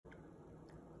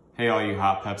Hey all you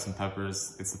hot peps and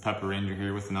peppers, it's the Pepper Ranger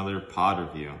here with another pod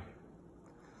review.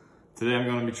 Today I'm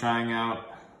going to be trying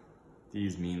out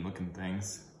these mean looking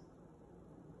things.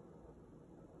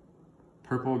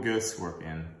 Purple Ghost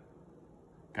Scorpion.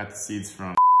 Got the seeds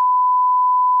from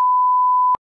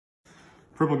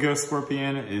Purple Ghost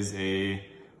Scorpion is a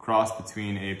cross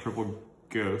between a Purple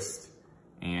Ghost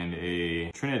and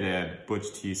a Trinidad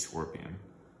Butch T Scorpion.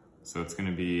 So it's going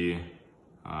to be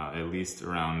at least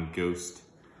around Ghost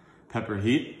pepper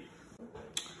heat.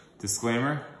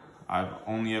 Disclaimer, I've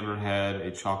only ever had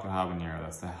a chocolate habanero.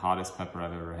 That's the hottest pepper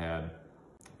I've ever had.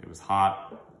 It was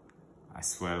hot, I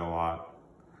sweated a lot,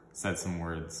 said some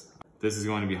words. This is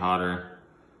going to be hotter.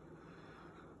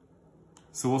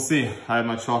 So we'll see. I had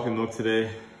my chocolate milk today.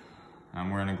 I'm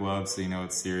wearing a glove so you know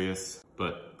it's serious,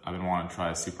 but I've been wanting to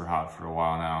try super hot for a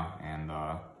while now, and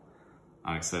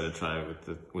I'm excited to try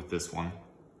it with this one.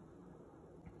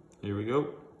 Here we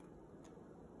go.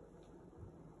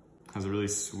 Has a really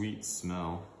sweet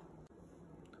smell.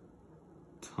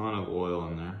 Ton of oil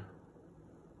in there.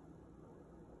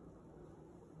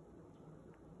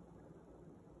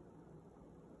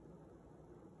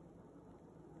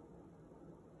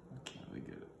 I can't really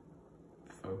get it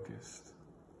focused.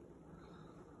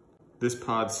 This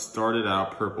pod started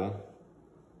out purple,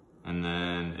 and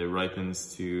then it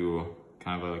ripens to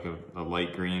kind of like a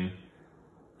light green,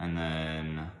 and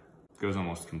then goes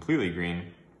almost completely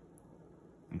green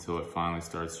until it finally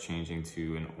starts changing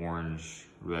to an orange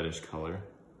reddish color.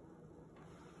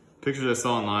 Pictures I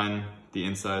saw online, the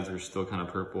insides are still kind of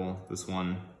purple. This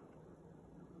one,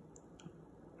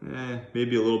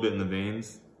 maybe a little bit in the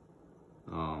veins.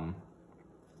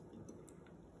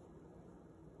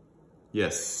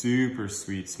 Yes, super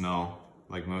sweet smell,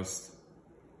 like most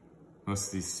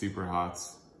of these super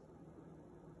hots.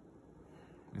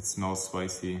 It smells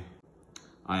spicy.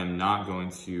 I am not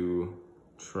going to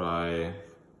try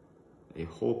a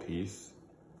whole piece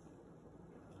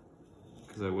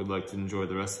because I would like to enjoy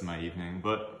the rest of my evening,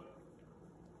 but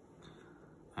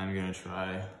I'm gonna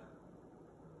try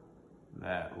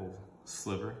that little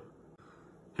sliver.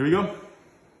 Here we go.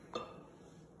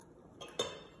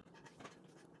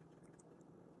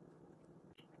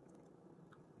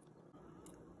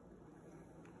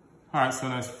 All right, so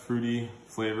nice fruity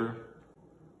flavor.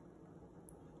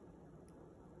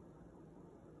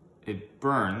 It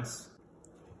burns,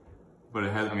 but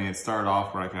it has, it started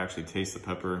off where I could actually taste the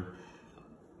pepper.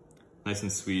 Nice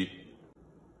and sweet.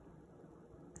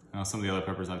 You know, some of the other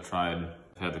peppers I've tried have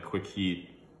had the quick heat,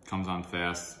 comes on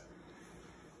fast,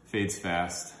 fades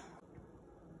fast.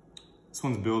 This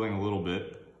one's building a little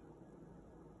bit,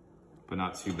 but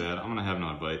not too bad. I'm gonna have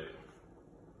another bite.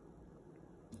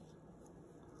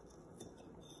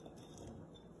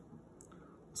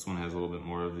 This one has a little bit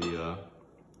more of the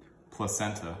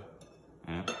placenta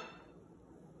in it.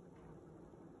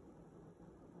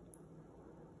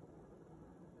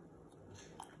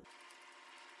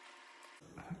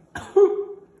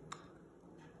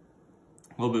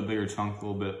 A little bit bigger chunk, a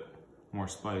little bit more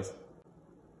spice.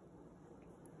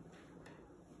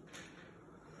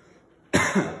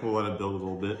 We'll let it build a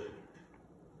little bit.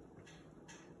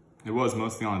 It was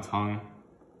mostly on the tongue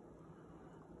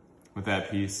with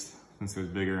that piece, since it was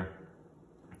bigger.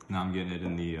 Now I'm getting it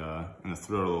in the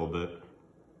throat a little bit.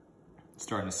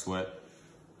 Starting to sweat.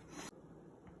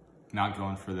 Not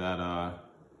going for that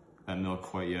milk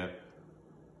quite yet.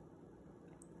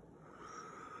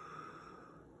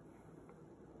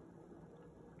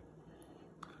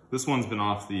 This one's been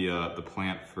off the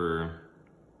plant for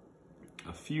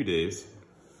a few days.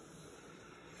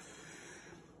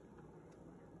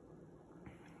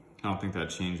 I don't think that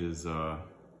changes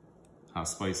how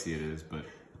spicy it is, but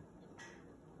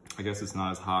I guess it's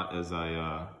not as hot as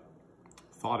I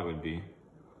thought it would be.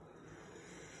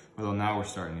 Although now we're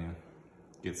starting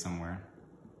to get somewhere.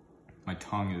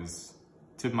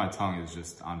 Tip of my tongue is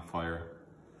just on fire.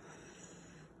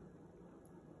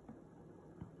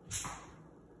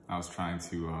 I was trying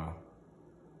to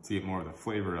get more of the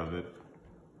flavor of it.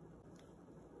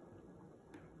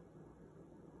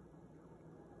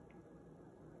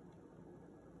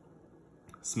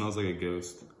 Smells like a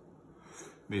ghost,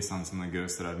 based on some of the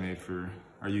ghosts that I've made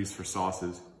used for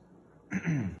sauces. I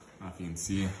don't know if you can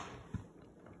see if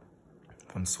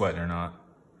I'm sweating or not.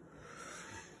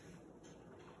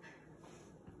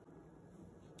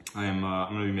 I'm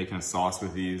gonna be making a sauce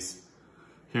with these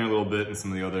here in a little bit, and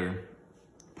some of the other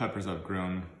peppers I've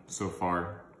grown so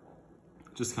far.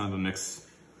 Just kind of a mix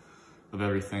of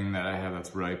everything that I have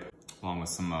that's ripe, along with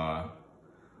some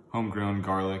homegrown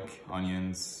garlic,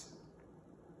 onions,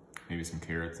 maybe some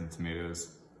carrots and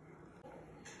tomatoes.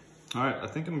 All right, I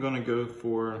think I'm gonna go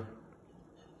for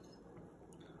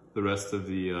the rest of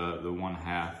the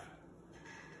 1/2.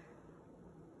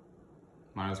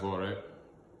 Might as well, right?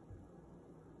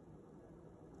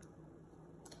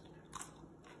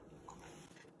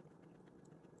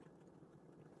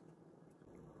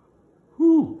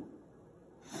 Whew.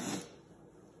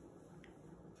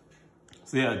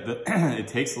 So yeah, it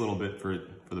takes a little bit for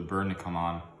the burn to come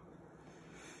on.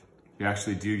 You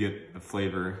actually do get the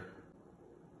flavor,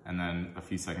 and then a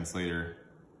few seconds later,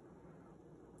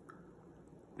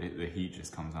 the heat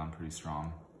just comes on pretty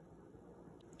strong.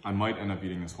 I might end up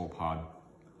eating this whole pod,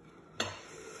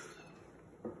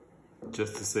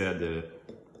 just to say I did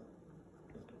it.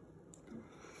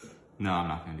 No, I'm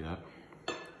not gonna do that.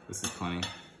 This is plenty.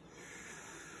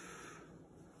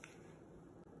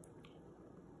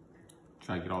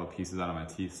 Try to get all the pieces out of my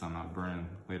teeth so I'm not burning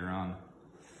later on.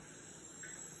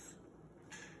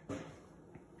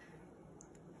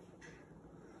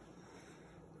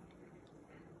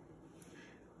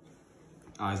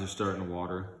 Eyes are starting to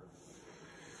water.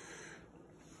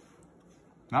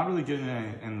 Not really getting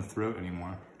it in the throat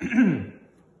anymore.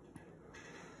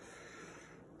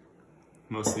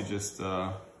 Mostly just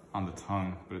on the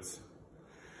tongue, but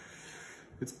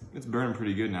it's burning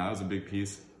pretty good now. That was a big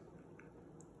piece.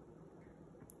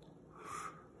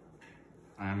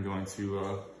 I am going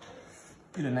to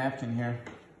get a napkin here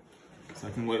so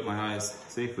I can wipe my eyes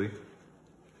safely.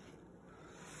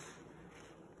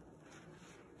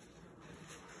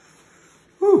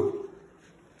 Whew.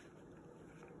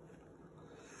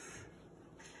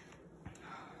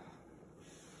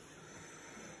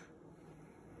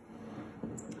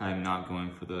 I am not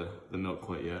going for the milk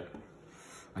quite yet.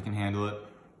 I can handle it.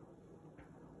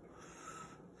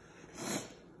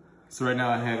 So right now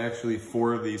I have actually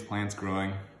 4 of these plants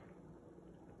growing.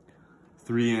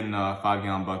 3 in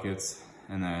 5-gallon buckets,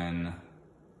 and then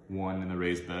 1 in the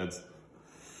raised beds.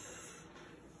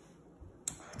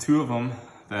 2 of them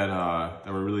that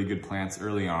were really good plants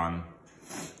early on,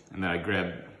 and that I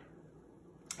grabbed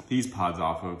these pods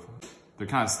off of. They're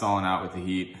kind of stalling out with the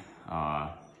heat.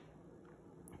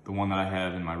 The one that I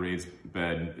have in my raised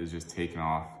bed is just taking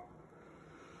off.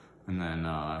 And then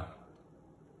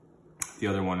the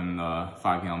other one in the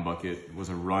 5-gallon bucket was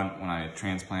a runt when I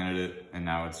transplanted it, and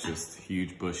now it's just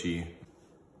huge, bushy,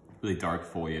 really dark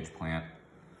foliage plant.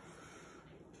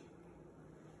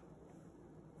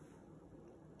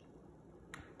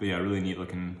 But yeah, really neat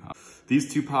looking.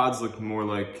 These 2 pods look more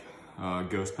like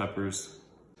ghost peppers.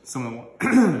 Some of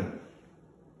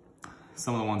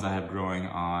the ones I have growing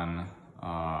on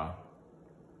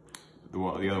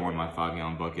the other one, my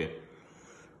 5-gallon bucket,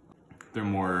 they're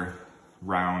more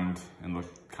round and look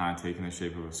kind of taking the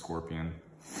shape of a scorpion.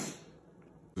 This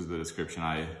is the description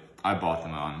I bought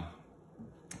them on,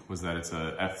 was that it's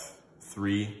a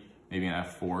F3, maybe an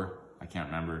F4, I can't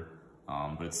remember,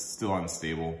 but it's still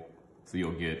unstable, so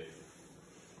you'll get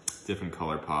different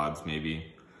color pods,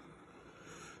 maybe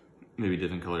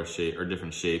different color shape or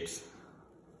different shapes.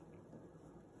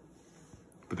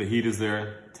 But the heat is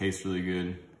there, tastes really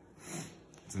good.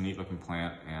 It's a neat looking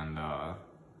plant, and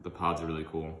the pods are really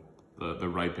cool. The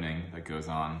ripening that goes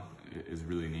on is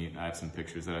really neat. I have some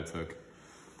pictures that I took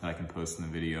that I can post in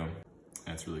the video,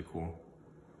 and it's really cool.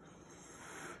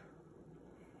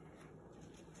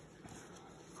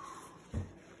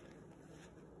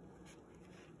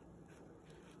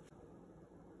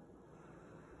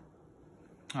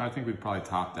 I think we've probably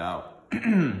topped out. I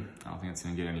don't think it's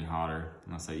gonna get any hotter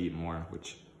unless I eat more,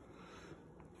 which,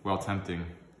 while tempting,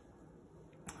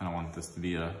 I don't want this to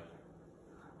be a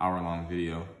hour-long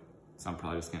video, so I'm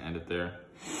probably just gonna end it there.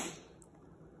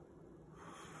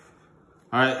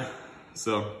 All right,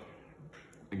 so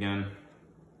again,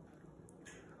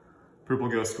 Purple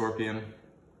Ghost Scorpion,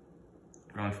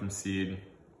 grown from seed.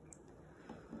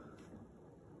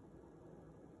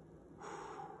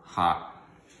 Hot,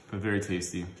 but very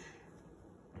tasty.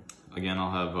 Again,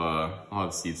 I'll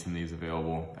have seeds from these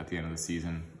available at the end of the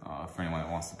season for anyone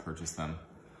that wants to purchase them.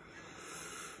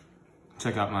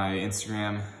 Check out my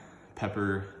Instagram,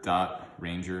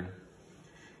 pepper.ranger.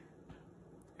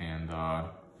 And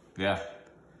yeah,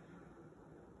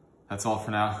 that's all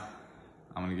for now.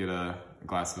 I'm gonna get a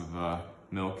glass of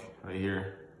milk right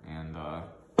here and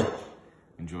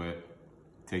enjoy it.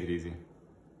 Take it easy.